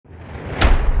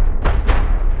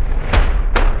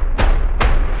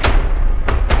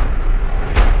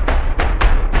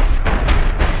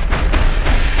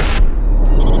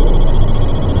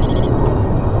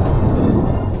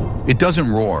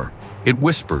doesn't roar, it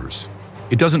whispers.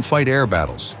 It doesn't fight air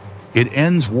battles. It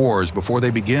ends wars before they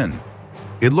begin.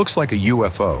 It looks like a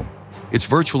UFO. It's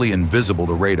virtually invisible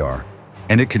to radar,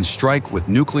 and it can strike with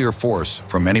nuclear force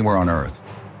from anywhere on Earth.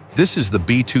 This is the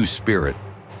B-2 Spirit,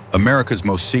 America's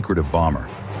most secretive bomber.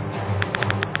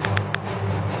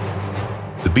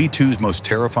 The B-2's most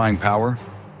terrifying power?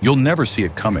 You'll never see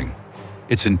it coming.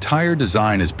 Its entire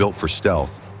design is built for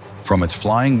stealth, from its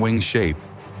flying wing shape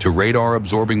to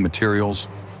radar-absorbing materials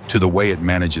to the way it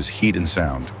manages heat and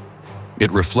sound.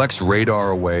 It reflects radar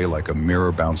away like a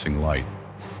mirror-bouncing light.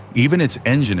 Even its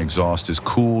engine exhaust is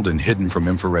cooled and hidden from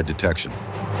infrared detection.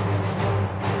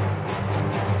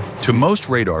 To most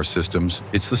radar systems,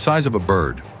 it's the size of a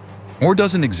bird, or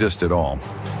doesn't exist at all.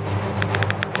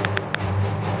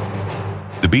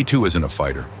 The B-2 isn't a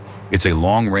fighter. It's a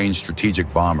long-range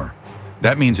strategic bomber.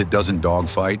 That means it doesn't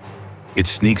dogfight. It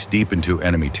sneaks deep into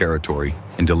enemy territory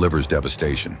and delivers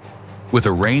devastation. With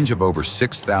a range of over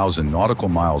 6,000 nautical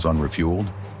miles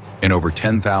unrefueled and over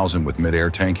 10,000 with mid-air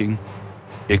tanking,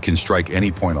 it can strike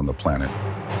any point on the planet.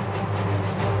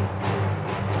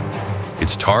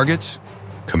 Its targets,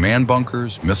 command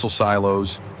bunkers, missile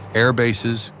silos, air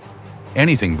bases,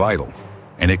 anything vital,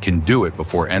 and it can do it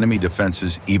before enemy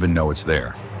defenses even know it's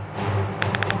there.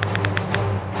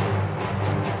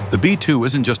 The B-2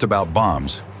 isn't just about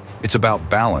bombs, it's about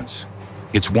balance.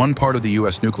 It's one part of the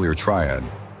US nuclear triad,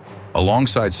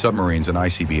 alongside submarines and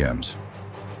ICBMs.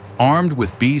 Armed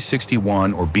with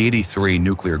B-61 or B-83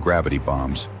 nuclear gravity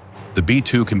bombs, the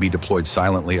B-2 can be deployed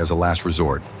silently as a last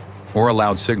resort, or a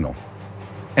loud signal.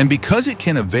 And because it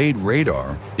can evade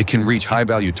radar, it can reach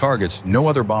high-value targets no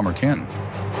other bomber can.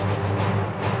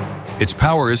 Its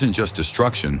power isn't just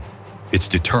destruction, it's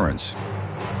deterrence.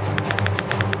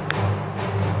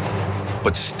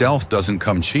 But stealth doesn't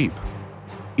come cheap.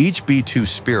 Each B-2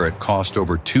 Spirit cost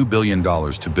over $2 billion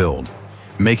to build,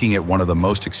 making it one of the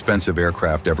most expensive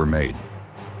aircraft ever made.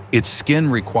 Its skin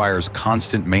requires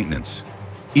constant maintenance.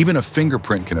 Even a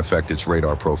fingerprint can affect its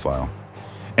radar profile.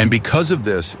 And because of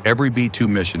this, every B-2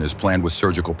 mission is planned with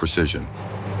surgical precision.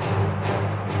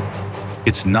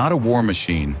 It's not a war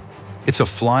machine, it's a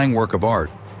flying work of art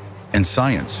and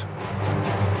science.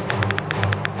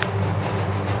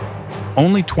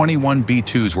 Only 21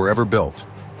 B-2s were ever built,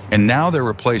 and now their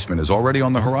replacement is already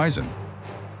on the horizon.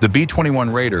 The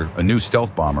B-21 Raider, a new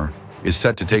stealth bomber, is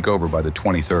set to take over by the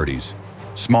 2030s.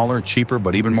 Smaller, cheaper,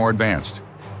 but even more advanced.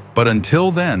 But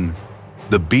until then,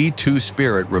 the B-2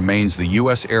 Spirit remains the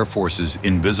US Air Force's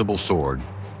invisible sword,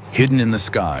 hidden in the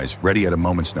skies, ready at a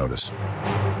moment's notice.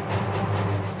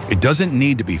 It doesn't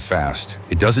need to be fast,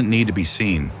 it doesn't need to be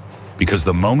seen, because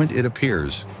the moment it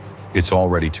appears, it's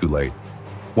already too late.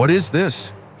 What is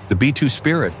this? The B-2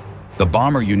 Spirit, the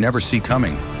bomber you never see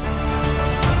coming.